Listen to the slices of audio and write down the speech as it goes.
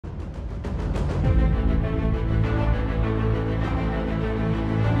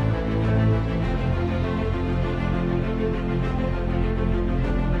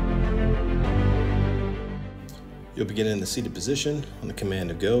You'll begin in the seated position. On the command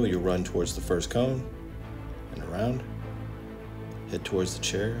to go, you'll run towards the first cone and around. Head towards the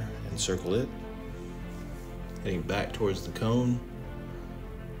chair and circle it. Heading back towards the cone,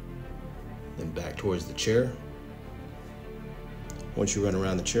 then back towards the chair. Once you run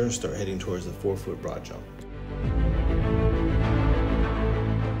around the chair, start heading towards the 4-foot broad jump.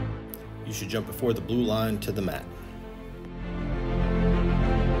 You should jump before the blue line to the mat.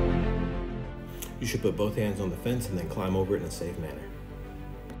 You should put both hands on the fence and then climb over it in a safe manner.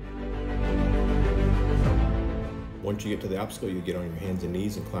 Once you get to the obstacle, you'll get on your hands and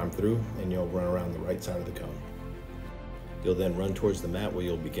knees and climb through, and you'll run around the right side of the cone. You'll then run towards the mat where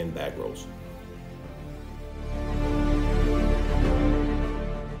you'll begin bag rolls.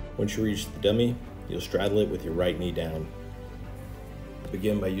 Once you reach the dummy, you'll straddle it with your right knee down.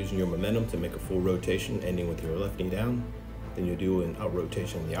 Begin by using your momentum to make a full rotation, ending with your left knee down. Then you'll do an out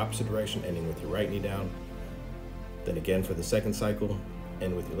rotation in the opposite direction, ending with your right knee down. Then again for the second cycle,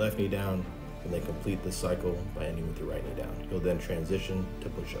 end with your left knee down, and then complete the cycle by ending with your right knee down. You'll then transition to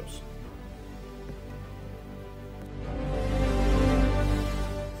push-ups.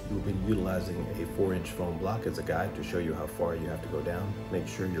 You'll be utilizing a 4-inch foam block as a guide to show you how far you have to go down. Make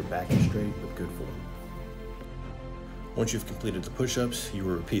sure your back is straight with good form. Once you've completed the push-ups, you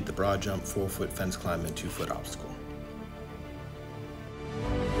will repeat the broad jump, 4-foot fence climb, and 2-foot obstacle.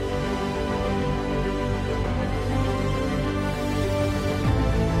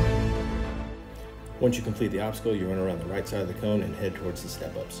 Once you complete the obstacle, you run around the right side of the cone and head towards the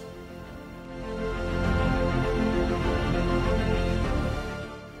step-ups.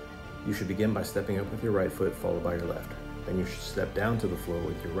 You should begin by stepping up with your right foot, followed by your left. Then you should step down to the floor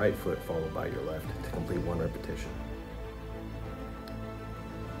with your right foot, followed by your left, to complete 1 repetition.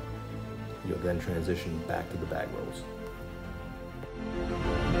 You'll then transition back to the bag rolls.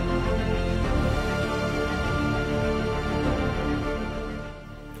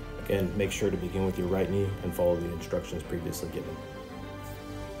 Again, make sure to begin with your right knee and follow the instructions previously given.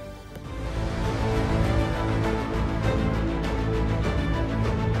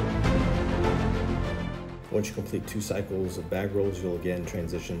 Once you complete 2 cycles of bag rolls, you'll again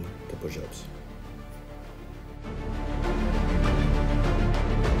transition to push-ups.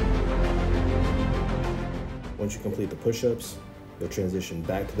 Once you complete the push-ups, you'll transition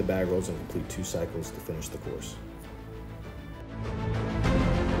back to the bag rolls and complete 2 cycles to finish the course.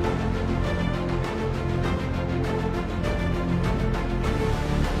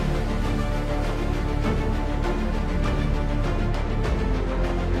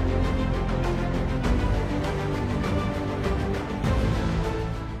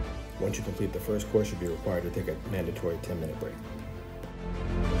 Once you complete the first course, you'll be required to take a mandatory 10-minute break.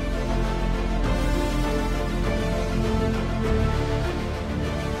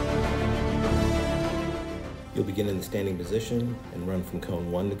 You'll begin in the standing position and run from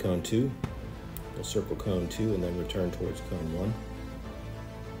cone 1 to cone 2. You'll circle cone 2 and then return towards cone 1.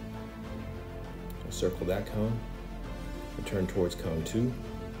 You'll circle that cone, return towards cone 2.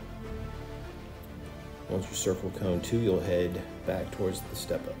 Once you circle cone 2, you'll head back towards the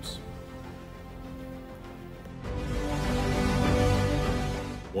step-ups.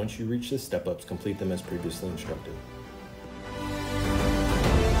 Once you reach the step-ups, complete them as previously instructed.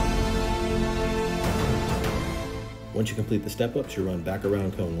 Once you complete the step-ups, you run back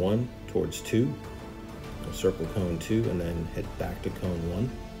around cone 1 towards 2. You'll circle cone 2 and then head back to cone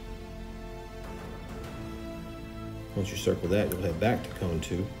 1. Once you circle that, you'll head back to cone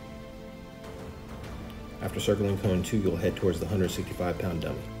 2. After circling cone 2, you'll head towards the 165-pound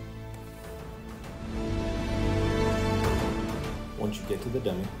dummy. Once you get to the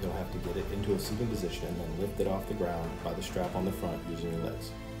dummy, you'll have to get it into a seated position and then lift it off the ground by the strap on the front using your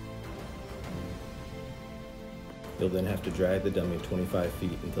legs. You'll then have to drag the dummy 25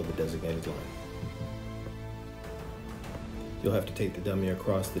 feet until the designated line. You'll have to take the dummy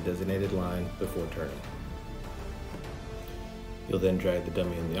across the designated line before turning. You'll then drag the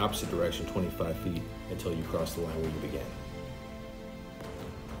dummy in the opposite direction 25 feet until you cross the line where you began.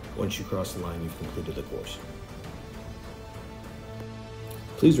 Once you cross the line, you've completed the course.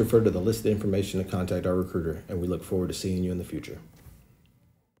 Please refer to the listed information to contact our recruiter, and we look forward to seeing you in the future.